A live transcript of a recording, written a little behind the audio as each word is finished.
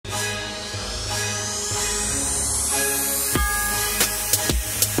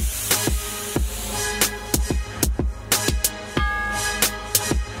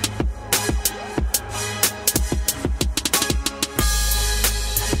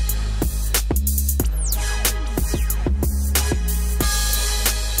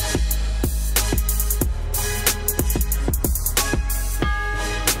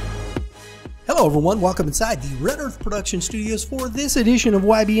Hello, everyone. Welcome inside the Red Earth Production Studios for this edition of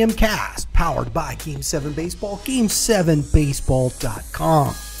YBMcast, powered by Game 7 Baseball,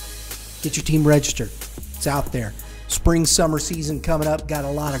 Game7Baseball.com. Get your team registered. It's out there. Spring, summer season coming up. Got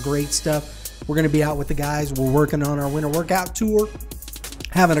a lot of great stuff. We're going to be out with the guys. We're working on our winter workout tour.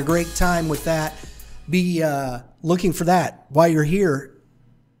 Having a great time with that. Be looking for that. While you're here,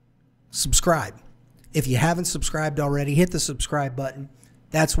 subscribe. If you haven't subscribed already, hit the subscribe button.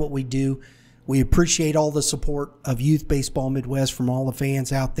 That's what we do. We appreciate all the support of Youth Baseball Midwest from all the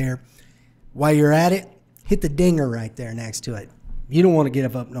fans out there. While you're at it, hit the dinger right there next to it. You don't want to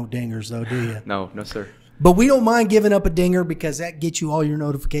give up no dingers, though, do you? No, sir. But we don't mind giving up a dinger because that gets you all your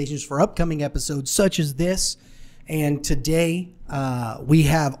notifications for upcoming episodes such as this. And today we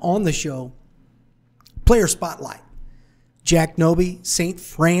have on the show Player Spotlight. Jack Nobe, St.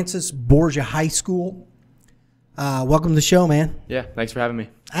 Francis Borgia High School. Welcome to the show, man. Yeah, thanks for having me.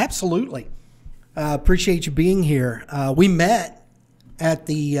 Absolutely. Appreciate you being here. We met at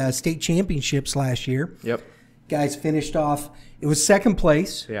the state championships last year. Yep. Guys finished off, it was second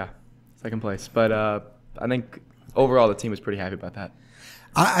place. Yeah, second place. But I think overall the team was pretty happy about that.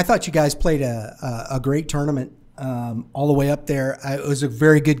 I thought you guys played a great tournament all the way up there. It was a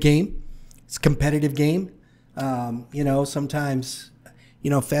very good game. It's a competitive game. Sometimes,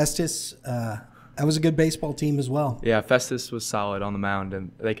 Festus, that was a good baseball team as well. Yeah, Festus was solid on the mound,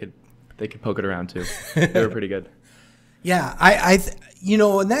 and they could poke it around too. They were pretty good. Yeah,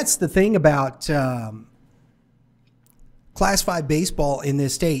 and that's the thing about Class 5 baseball in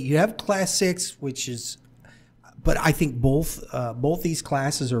this state. You have Class 6, but I think both these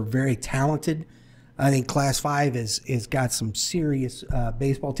classes are very talented. I think Class 5 is got some serious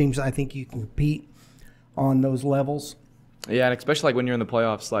baseball teams. I think you can compete on those levels. Yeah, and especially like when you're in the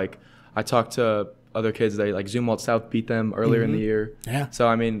playoffs. Like I talked to other kids, they like Zumwalt South beat them earlier in the year. Yeah. So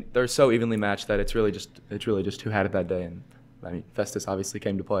I mean, they're so evenly matched that it's really just who had it that day. And I mean, Festus obviously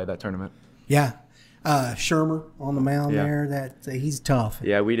came to play that tournament. Yeah. Shermer on the mound there. He's tough.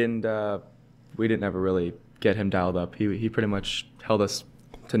 Yeah, we didn't ever really get him dialed up. He pretty much held us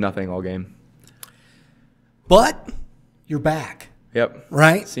to nothing all game. But you're back. Yep.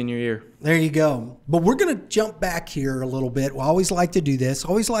 Right? Senior year. There you go. But we're going to jump back here a little bit. We always like to do this.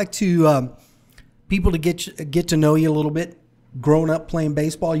 Always like to people to get to know you a little bit. Growing up playing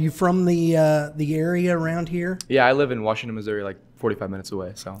baseball. You from the area around here? Yeah, I live in Washington, Missouri, like 45 minutes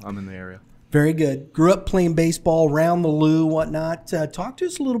away, so I'm in the area. Very good. Grew up playing baseball around the Lou, whatnot. Talk to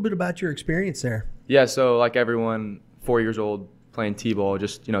us a little bit about your experience there. Yeah, so like everyone, 4 years old, playing T-ball,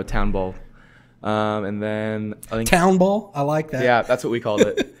 just, town ball. And then I think town ball? I like that. Yeah, that's what we called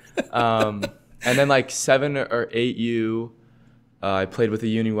it. And then like 7 or 8U, I played with the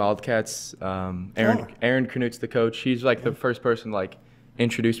Uni Wildcats. Aaron Knut's the coach. He's like the first person like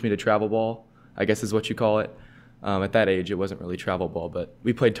introduced me to travel ball, I guess is what you call it. At that age, it wasn't really travel ball, but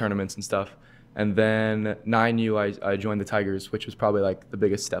we played tournaments and stuff. And then 9U, I joined the Tigers, which was probably like the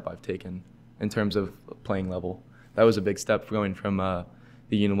biggest step I've taken in terms of playing level. That was a big step going from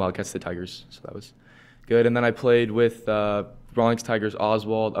the Uni Wildcats to the Tigers, so that was good. And then I played with Rawlings Tigers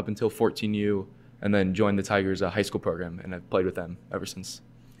Oswald up until 14U, and then joined the Tigers high school program, and I've played with them ever since.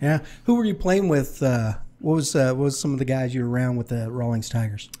 Yeah. Who were you playing with? What was some of the guys you were around with the Rawlings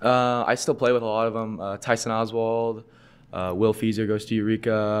Tigers? I still play with a lot of them. Tyson Oswald, Will Feezer goes to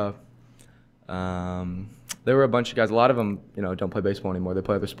Eureka. There were a bunch of guys. A lot of them, don't play baseball anymore. They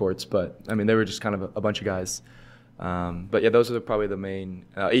play other sports, but I mean, they were just kind of a bunch of guys. But yeah, those are probably the main.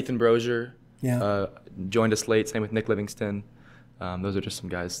 Ethan Brosier joined us late. Same with Nick Livingston. Those are just some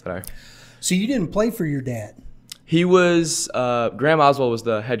guys that are. So you didn't play for your dad? He was Graham Oswald was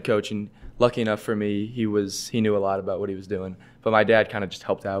the head coach, and lucky enough for me, he knew a lot about what he was doing. But my dad kind of just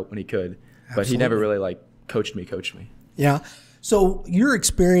helped out when he could. Absolutely. But he never really like coached me. Yeah. So your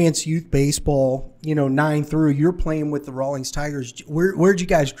experience, youth baseball, 9 through, you're playing with the Rawlings Tigers. Where'd you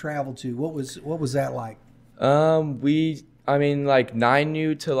guys travel to? What was that like? Like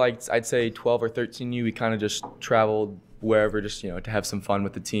 9U to like I'd say 12 or 13U, we kind of just traveled wherever, just to have some fun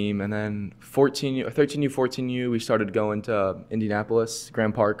with the team. And then 13U, 14U, we started going to Indianapolis,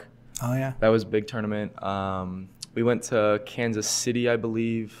 Grand Park. Oh yeah, that was a big tournament. We went to Kansas City, I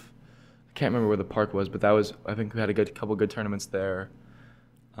believe. I can't remember where the park was, but I think we had a couple good tournaments there.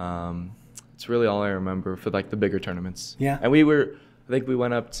 It's really all I remember for like the bigger tournaments. Yeah, and I think we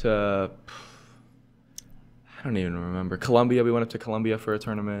went up to. I don't even remember. Columbia. We went up to Columbia for a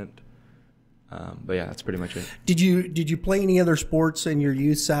tournament. But yeah, that's pretty much it. Did you play any other sports in your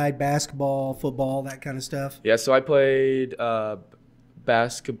youth side? Basketball, football, that kind of stuff? Yeah, so I played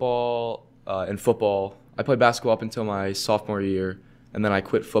basketball and football. I played basketball up until my sophomore year. and then I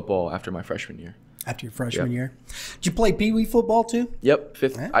quit football after my freshman year. After your freshman year. Did you play Pee Wee football too? Yep.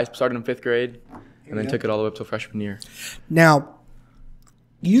 I started in 5th grade and then took it all the way up till freshman year. Now,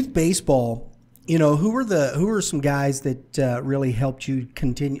 youth baseball, you know, who were some guys that really helped you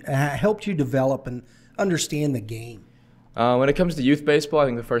develop and understand the game? When it comes to youth baseball, I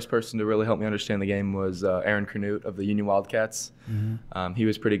think the first person to really help me understand the game was Aaron Canute of the Union Wildcats. He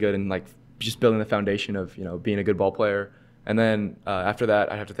was pretty good in like just building the foundation of, you know, being a good ball player. And then after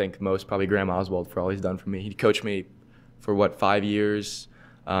that, I have to thank most probably Graham Oswald for all he's done for me. He coached me for 5 years.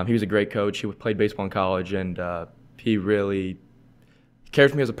 He was a great coach. He played baseball in college, and he really cared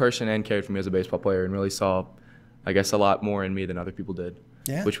for me as a person and cared for me as a baseball player, and really saw, I guess, a lot more in me than other people did,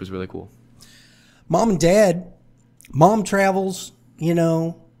 which was really cool. Mom and Dad, Mom travels, you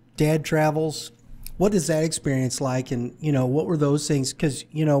know, Dad travels. What is that experience like? And, you know, what were those things? Because,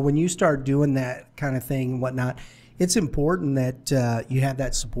 you know, when you start doing that kind of thing and whatnot, it's important that you have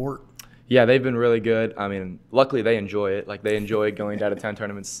that support. Yeah, they've been really good. I mean, luckily they enjoy it. Like, they enjoy going to out-of-town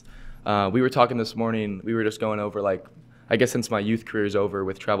tournaments. We were talking this morning. We were just going over, like, I guess since my youth career is over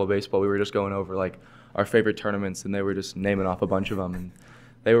with travel baseball, we were just going over, like, our favorite tournaments, and they were just naming off a bunch of them. And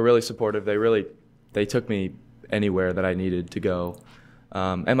they were really supportive. They took me anywhere that I needed to go.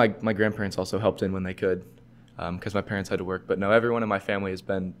 And my grandparents also helped in when they could, because my parents had to work. But no, everyone in my family has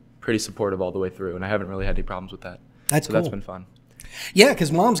been pretty supportive all the way through, and I haven't really had any problems with that. That's so cool. That's been fun. Yeah, because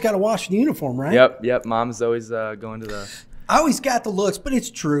Mom's got to wash the uniform, right? Yep. Mom's always going to the. I always got the looks, but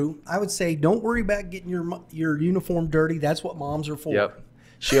it's true. I would say don't worry about getting your uniform dirty. That's what moms are for. Yep.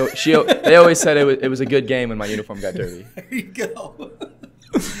 They always said it was a good game when my uniform got dirty. There you go.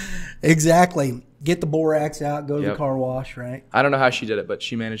 Exactly. Get the borax out, go to the car wash, right? I don't know how she did it, but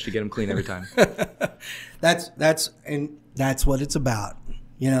she managed to get them clean every time. That's what it's about,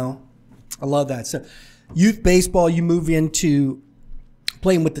 you know. I love that. So, youth baseball, you move into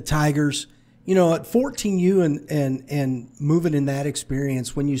playing with the Tigers. You know, at 14U and moving in that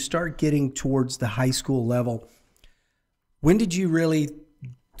experience, when you start getting towards the high school level, when did you really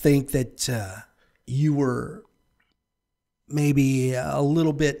think that you were maybe a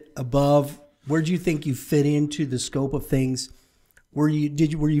little bit above? Where do you think you fit into the scope of things? Were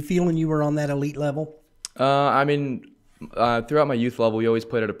you feeling you were on that elite level? I mean, throughout my youth level, we always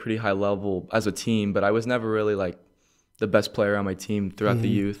played at a pretty high level as a team, but I was never really like the best player on my team throughout the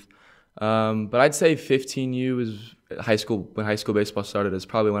youth. But I'd say 15U is high school. When high school baseball started, is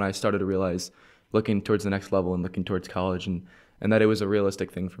probably when I started to realize looking towards the next level and looking towards college, and that it was a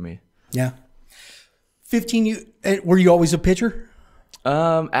realistic thing for me. Yeah. 15U, were you always a pitcher?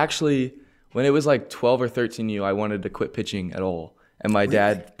 Actually, when it was like 12 or 13U, I wanted to quit pitching at all. And my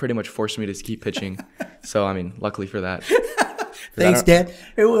dad pretty much forced me to keep pitching. So, I mean, luckily for that. Thanks, Dad.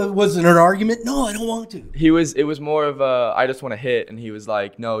 It wasn't an argument. No, I don't want to. It was more of a, I just want to hit. And he was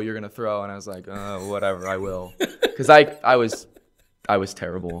like, no, you're going to throw. And I was like, whatever, I will. Because I was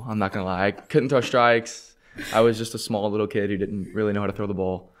terrible. I'm not going to lie. I couldn't throw strikes. I was just a small little kid who didn't really know how to throw the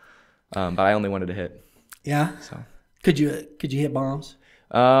ball. But I only wanted to hit. Yeah. So could you hit bombs?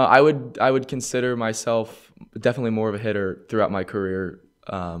 I would consider myself definitely more of a hitter throughout my career.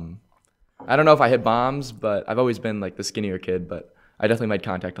 I don't know if I hit bombs, but I've always been like the skinnier kid. But I definitely made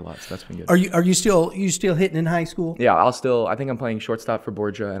contact a lot, so that's been good. Are you still hitting in high school? Yeah, I think I'm playing shortstop for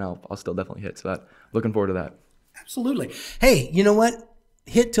Borgia, and I'll still definitely hit. So looking forward to that. Absolutely. Hey, you know what?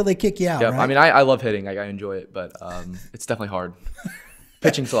 Hit till they kick you out. Yeah, right? I mean, I love hitting. I enjoy it, but it's definitely hard.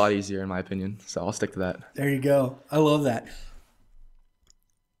 Pitching's a lot easier in my opinion, so I'll stick to that. There you go. I love that.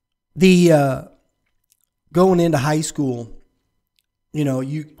 The going into high school, you know,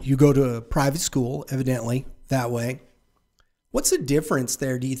 you go to a private school, evidently that way. What's the difference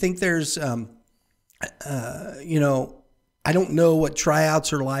there? Do you think there's, you know, I don't know what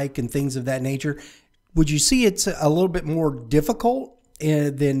tryouts are like and things of that nature. Would you see it's a little bit more difficult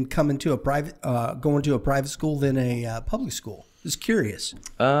than going to a private school than a public school? Just curious.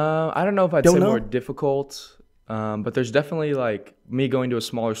 I don't know if I'd say more difficult, but there's definitely like me going to a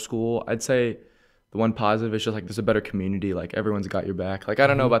smaller school. I'd say the one positive is just like there's a better community. Like everyone's got your back. Like I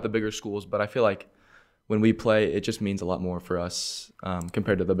don't know about the bigger schools, but I feel like when we play, it just means a lot more for us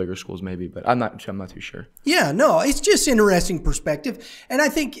compared to the bigger schools maybe. But I'm not too sure. Yeah, no, it's just interesting perspective, and I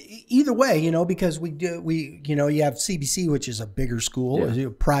think either way, you know, because you know, you have CBC, which is a bigger school,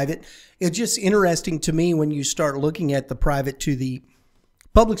 private. It's just interesting to me when you start looking at the private to the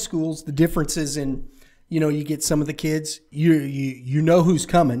public schools, the differences in, you know, you get some of the kids, you know who's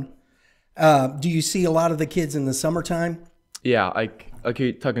coming. Do you see a lot of the kids in the summertime? Yeah, are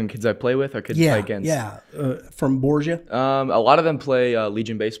you talking kids I play with or kids I play against? Yeah, from Borgia? A lot of them play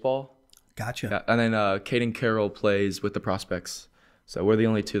Legion Baseball. Gotcha. Yeah, and then Caden Carroll plays with the Prospects. So we're the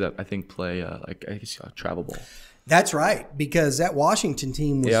only two that I think play like I guess travel bowl. That's right, because that Washington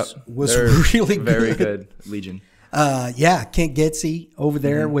team was They're really good. Very good Legion. Kent Getsy over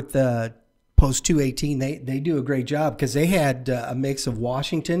there with the Post 218. They do a great job because they had a mix of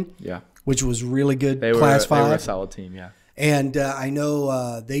Washington, which was really good. Class 5. They were a solid team, yeah. And I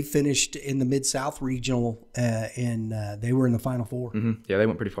know they finished in the Mid-South Regional, and they were in the Final Four. Yeah, they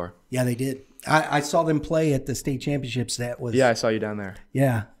went pretty far. Yeah, they did. I saw them play at the state championships. Yeah, I saw you down there.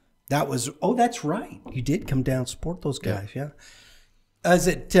 Yeah. That was – oh, that's right. You did come down and support those guys, yeah. Is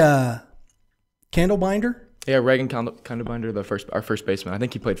it Candlebinder? Yeah, Reagan Candlebinder, our first baseman. I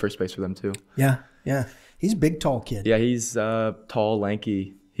think he played first base for them too. Yeah. He's a big, tall kid. Yeah, he's tall,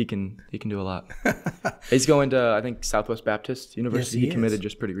 lanky. He can do a lot. He's going to, I think, Southwest Baptist University. Yes, he committed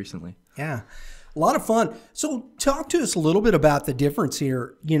just pretty recently. Yeah. A lot of fun. So talk to us a little bit about the difference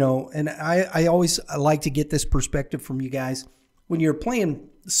here, and I always like to get this perspective from you guys. When you're playing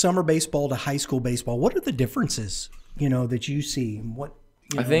summer baseball to high school baseball, what are the differences, that you see? What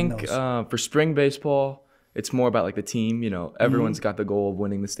I think for spring baseball, it's more about like the team. Everyone's got the goal of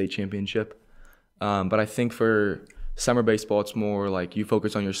winning the state championship. But I think for summer baseball, it's more like you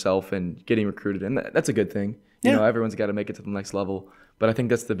focus on yourself and getting recruited, and that's a good thing. Everyone's got to make it to the next level. But I think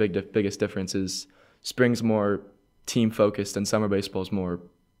that's the biggest difference is spring's more team focused and summer baseball is more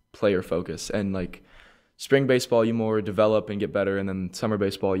player focused. And like spring baseball, you more develop and get better, and then summer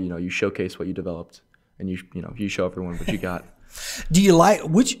baseball, you showcase what you developed and you show everyone what you got. Do you like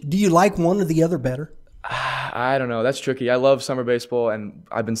one or the other better? I don't know. That's tricky. I love summer baseball, and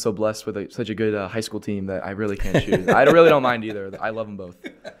I've been so blessed with such a good high school team that I really can't choose. I really don't mind either. I love them both.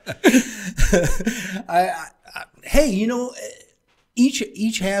 Hey,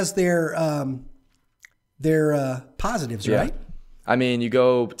 each has their positives, right? I mean, you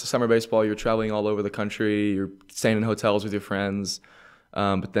go to summer baseball, you're traveling all over the country, you're staying in hotels with your friends,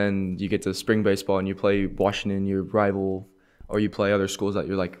 but then you get to spring baseball and you play Washington, your rival, or you play other schools that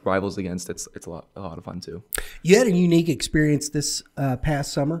you're like rivals against. It's a lot of fun too. You had a unique experience this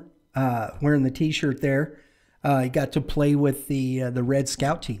past summer, wearing the T-shirt there. You got to play with the Red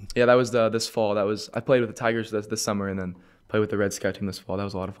Scout team. Yeah, that was this fall. I played with the Tigers this summer, and then played with the Red Scout team this fall. That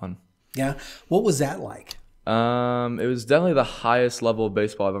was a lot of fun. Yeah, what was that like? It was definitely the highest level of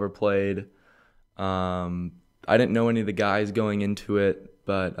baseball I've ever played. I didn't know any of the guys going into it,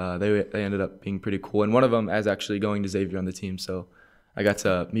 but they ended up being pretty cool. And one of them is actually going to Xavier on the team, so I got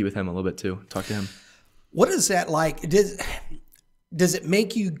to meet with him a little bit too, talk to him. What is that like? Does it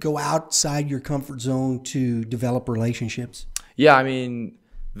make you go outside your comfort zone to develop relationships? Yeah, I mean,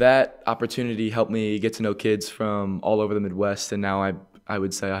 that opportunity helped me get to know kids from all over the Midwest, and now I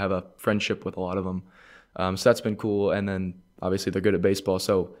would say I have a friendship with a lot of them. So that's been cool. And then obviously they're good at baseball,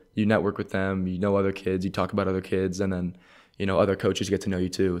 so you network with them, you know other kids, you talk about other kids, and then other coaches get to know you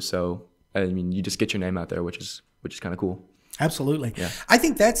too. So I mean, you just get your name out there, which is kind of cool. Absolutely. Yeah. I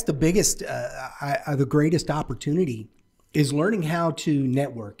think that's the biggest, the greatest opportunity is learning how to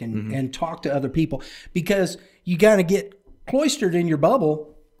network and talk to other people, because you got to get cloistered in your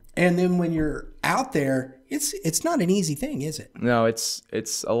bubble, and then when you're out there, it's not an easy thing, is it? No, it's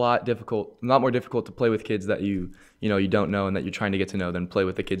a lot more difficult to play with kids that you don't know and that you're trying to get to know than play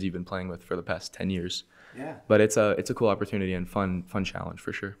with the kids you've been playing with for the past 10 years. Yeah. But it's a cool opportunity and fun challenge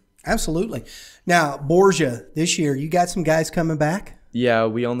for sure. Absolutely. Now, Borgia, this year, you got some guys coming back? Yeah,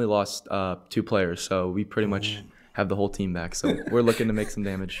 we only lost 2 players, so we pretty much have the whole team back. So we're looking to make some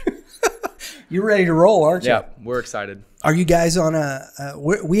damage. You're ready to roll, aren't you? Yeah, we're excited. Are you guys on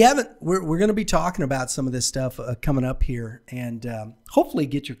we're going to be talking about some of this stuff coming up here, and hopefully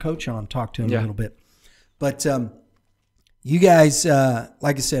get your coach on, talk to him a little bit. But you guys,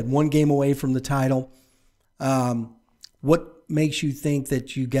 like I said, 1 game away from the title. What makes you think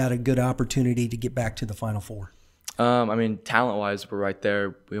that you got a good opportunity to get back to the Final Four? I mean, talent-wise, we're right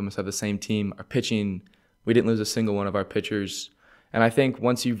there. We almost have the same team. Our pitching, we didn't lose a single one of our pitchers. And I think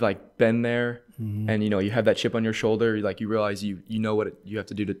once you've been there and you have that chip on your shoulder, you realize you know what you have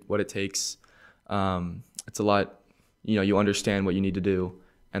to do, what it takes. It's a lot. You understand what you need to do,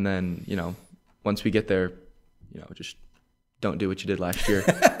 and then once we get there, just don't do what you did last year.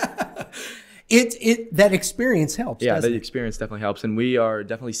 That experience helps. Yeah, the experience definitely helps, and we are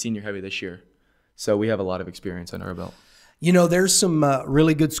definitely senior heavy this year, so we have a lot of experience under our belt. There's some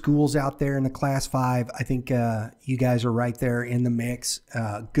really good schools out there in the Class 5. I think you guys are right there in the mix.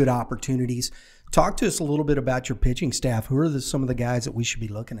 Good opportunities. Talk to us a little bit about your pitching staff. Who are some of the guys that we should be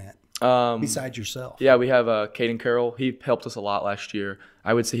looking at besides yourself? Yeah, we have Caden Carroll. He helped us a lot last year.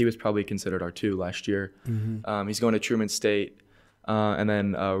 I would say he was probably considered our 2 last year. He's going to Truman State. And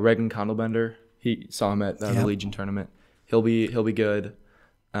then Reagan Candlebinder, he saw him at the Legion tournament. He'll be good.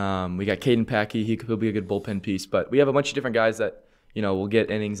 We got Caden Packey. He'll be a good bullpen piece. But we have a bunch of different guys that, will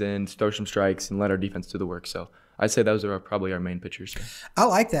get innings in, throw some strikes, and let our defense do the work. So I'd say those are probably our main pitchers. I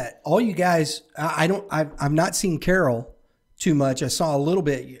like that. All you guys, I've not seen Carroll too much. I saw a little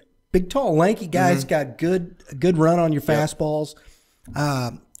bit. Big, tall, lanky guys got good run on your fastballs,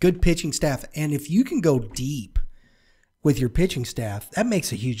 good pitching staff. And if you can go deep with your pitching staff, that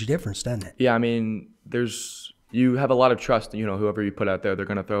makes a huge difference, doesn't it? Yeah, I mean, you have a lot of trust. Whoever you put out there, they're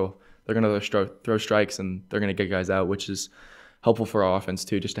gonna throw strikes and they're gonna get guys out, which is helpful for our offense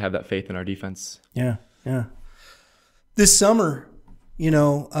too, just to have that faith in our defense. Yeah. This summer,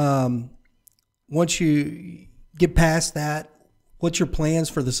 once you get past that, what's your plans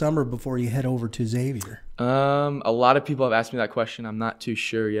for the summer before you head over to Xavier? A lot of people have asked me that question. I'm not too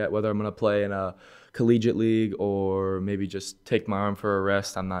sure yet whether I'm gonna play in a collegiate league or maybe just take my arm for a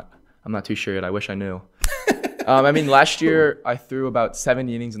rest. I'm not too sure yet. I wish I knew. I mean, last year I threw about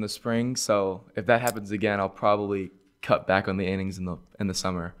 70 innings in the spring, so if that happens again, I'll probably cut back on the innings in the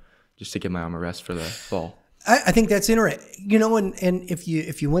summer just to give my arm a rest for the fall. I think that's interesting. And if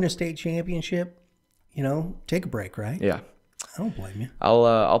you win a state championship, take a break, right? Yeah. I don't blame you.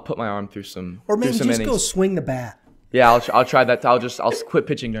 I'll put my arm through some or maybe just innings. Go swing the bat. Yeah, I'll try that. I'll quit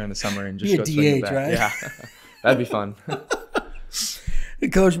pitching during the summer and just be go a swing the DH, bat. right? Yeah, that'd be fun. The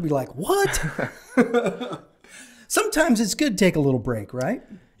coach would be like, "What?" Sometimes it's good to take a little break, right?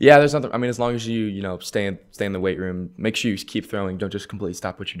 Yeah, there's nothing. I mean, as long as you stay in the weight room, make sure you keep throwing. Don't just completely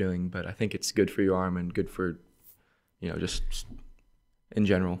stop what you're doing. But I think it's good for your arm and good for, just in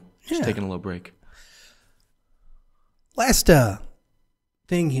general, just taking a little break. Last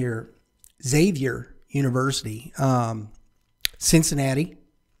thing here, Xavier University, Cincinnati.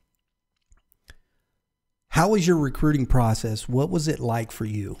 How was your recruiting process? What was it like for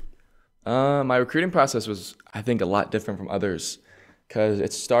you? My recruiting process was, I think, a lot different from others because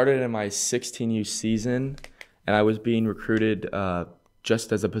it started in my 16U season, and I was being recruited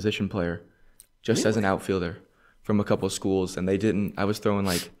just as a position player, just as an outfielder from a couple of schools, and I was throwing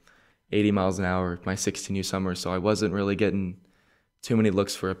like 80 miles an hour my 16U summer, so I wasn't really getting too many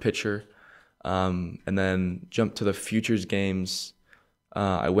looks for a pitcher. And then jumped to the futures games.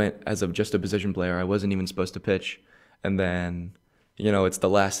 I went as just a position player. I wasn't even supposed to pitch. And then, it's the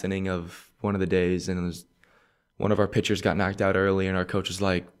last inning of one of the days, and one of our pitchers got knocked out early, and our coach was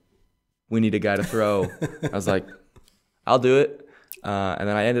like, "We need a guy to throw." I was like, "I'll do it." And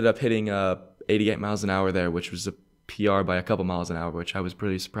then I ended up hitting 88 miles an hour there, which was a PR by a couple miles an hour, which I was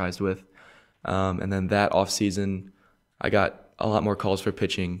pretty surprised with. And then that off season, I got a lot more calls for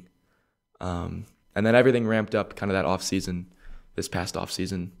pitching. And then everything ramped up kind of that off season, this past off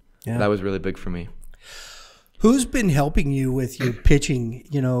season. Yeah. That was really big for me. Who's been helping you with your pitching?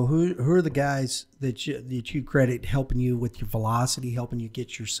 Who are the guys that you credit helping you with your velocity, helping you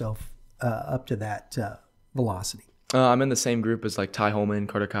get yourself up to that velocity? I'm in the same group as like Ty Holman,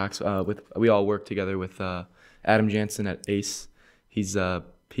 Carter Cox. We all work together with Adam Jansen at Ace. He's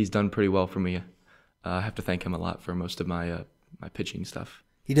done pretty well for me. I have to thank him a lot for most of my pitching stuff.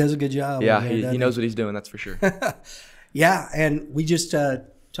 He does a good job. Yeah, he knows what he's doing. That's for sure. Yeah, and we just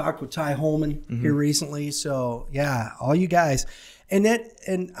talked with Ty Holman here recently. So yeah, all you guys,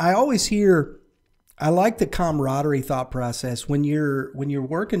 and I always hear, I like the camaraderie thought process when you're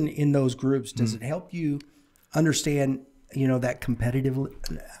working in those groups. Does it help you understand that competitive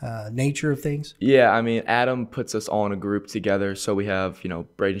nature of things? Yeah, I mean, Adam puts us all in a group together. So we have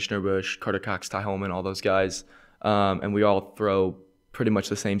Braden Schnurbush, Carter Cox, Ty Holman, all those guys, and we all throw pretty much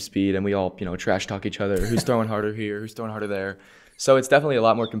the same speed, and we all trash talk each other. Who's throwing harder here? Who's throwing harder there? So it's definitely a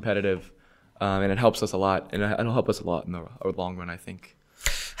lot more competitive, and it helps us a lot, and it'll help us a lot in the long run, I think.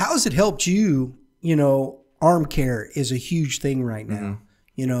 How has it helped you? Arm care is a huge thing right now.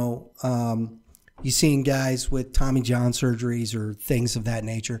 You're seeing guys with Tommy John surgeries or things of that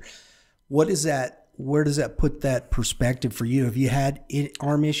nature. Where does that put that perspective for you? Have you had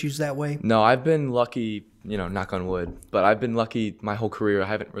arm issues that way? No, I've been lucky, knock on wood, but I've been lucky my whole career. I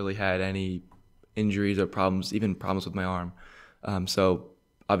haven't really had any injuries or problems, even problems with my arm. So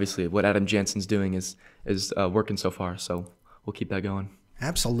obviously what Adam Jansen's doing is working so far, so we'll keep that going.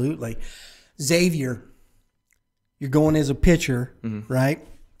 Absolutely. Xavier, you're going as a pitcher, right?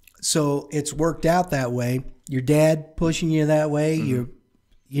 So it's worked out that way. Your dad pushing you that way.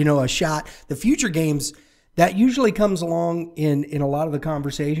 A shot. The future games, that usually comes along in a lot of the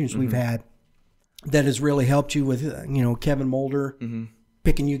conversations we've had that has really helped you with, Kevin Mulder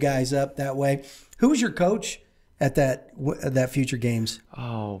picking you guys up that way. Who was your coach at that future games?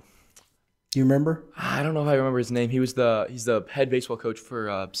 Oh, do you remember? I don't know if I remember his name. He's the head baseball coach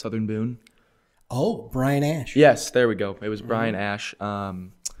for Southern Boone. Oh, Brian Ash. Yes, there we go. It was Brian Ash.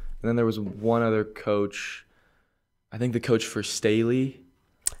 And then there was one other coach. I think the coach for Staley.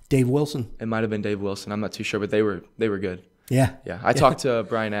 Dave Wilson. It might have been Dave Wilson. I'm not too sure, but they were good. Yeah. Yeah. I talked to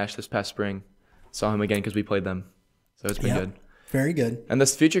Brian Ash this past spring. Saw him again because we played them. So it's been good. Very good. And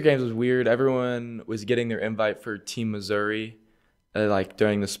this Future Games was weird. Everyone was getting their invite for Team Missouri, like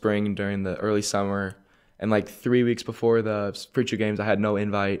during the spring, during the early summer. And like 3 weeks before the Future Games, I had no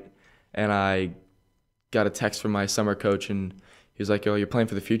invite. And I got a text from my summer coach, and he was like, "Oh, you're playing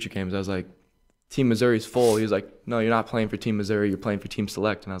for the Future Games." I was like, "Team Missouri's full." He was like, "No, you're not playing for Team Missouri. You're playing for Team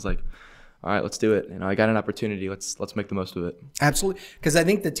Select." And I was like, "All right, let's do it. You know, I got an opportunity. Let's make the most of it." Absolutely, because I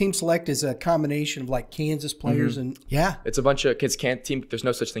think the Team Select is a combination of like Kansas players and it's a bunch of kids. There's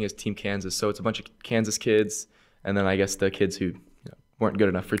no such thing as Team Kansas, so it's a bunch of Kansas kids, and then I guess the kids who weren't good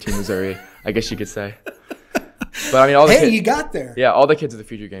enough for Team Missouri, I guess you could say. But I mean, all the kids, you got there. Yeah, all the kids at the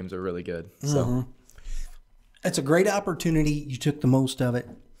Future Games are really good. So it's a great opportunity. You took the most of it.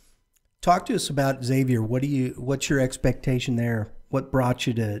 Talk to us about Xavier. What's your expectation there? What brought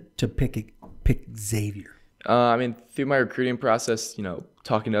you to pick Xavier? I mean, through my recruiting process,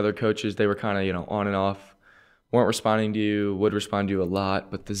 talking to other coaches, they were kind of, on and off, weren't responding to you, would respond to you a lot.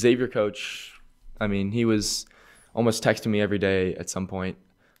 But the Xavier coach, I mean, he was almost texting me every day at some point.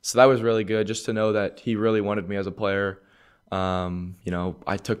 So that was really good, just to know that he really wanted me as a player.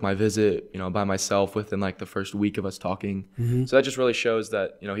 I took my visit, by myself within like the first week of us talking. So that just really shows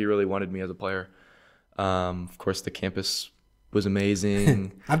that, he really wanted me as a player. Of course, the campus was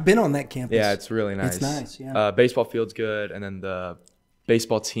amazing. I've been on that campus. Yeah, it's really nice. It's nice, yeah. Baseball field's good, and then the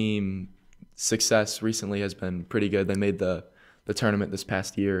baseball team success recently has been pretty good. They made the tournament this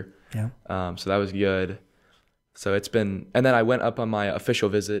past year. Yeah. So that was good. So it's been, and then I went up on my official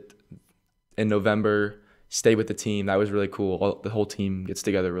visit in November, stayed with the team. That was really cool. The whole team gets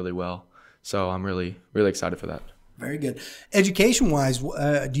together really well. So I'm really, really excited for that. Very good. Education-wise,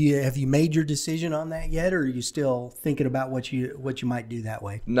 have you made your decision on that yet, or are you still thinking about what you might do that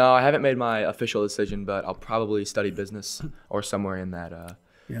way? No, I haven't made my official decision, but I'll probably study business or somewhere in that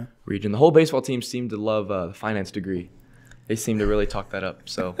region. The whole baseball team seemed to love the finance degree. They seem to really talk that up.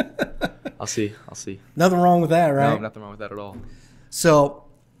 So I'll see. Nothing wrong with that, right? No, nothing wrong with that at all. So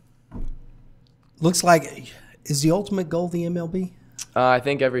looks like, is the ultimate goal the MLB? I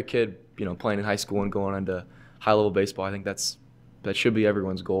think every kid, playing in high school and going into high-level baseball, I think that should be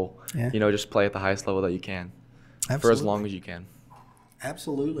everyone's goal. Yeah. Just play at the highest level that you can. Absolutely. For as long as you can.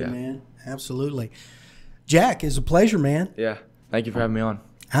 Absolutely, man. Absolutely. Jack, it's a pleasure, man. Yeah. Thank you for having me on.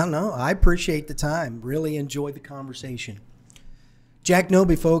 I don't know. I appreciate the time. Really enjoyed the conversation. Jack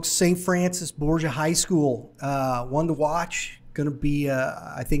Nobe, folks, St. Francis Borgia High School. One to watch. Going to be,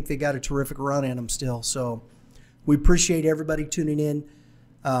 I think they got a terrific run in them still. So we appreciate everybody tuning in.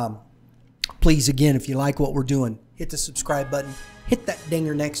 Please, again, if you like what we're doing, hit the subscribe button. Hit that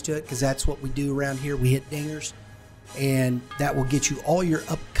dinger next to it, because that's what we do around here. We hit dingers, and that will get you all your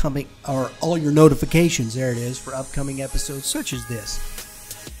upcoming, or all your notifications, there it is, for upcoming episodes such as this.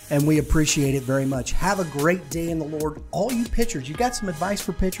 And we appreciate it very much. Have a great day in the Lord. All you pitchers, you got some advice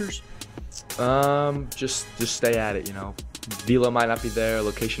for pitchers? Just stay at it, Velo might not be there,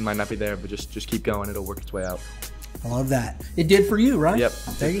 location might not be there, but just keep going. It'll work its way out. I love that. It did for you, right? Yep.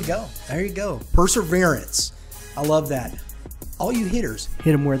 There you go. There you go. Perseverance. I love that. All you hitters,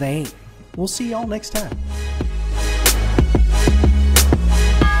 hit them where they ain't. We'll see y'all next time.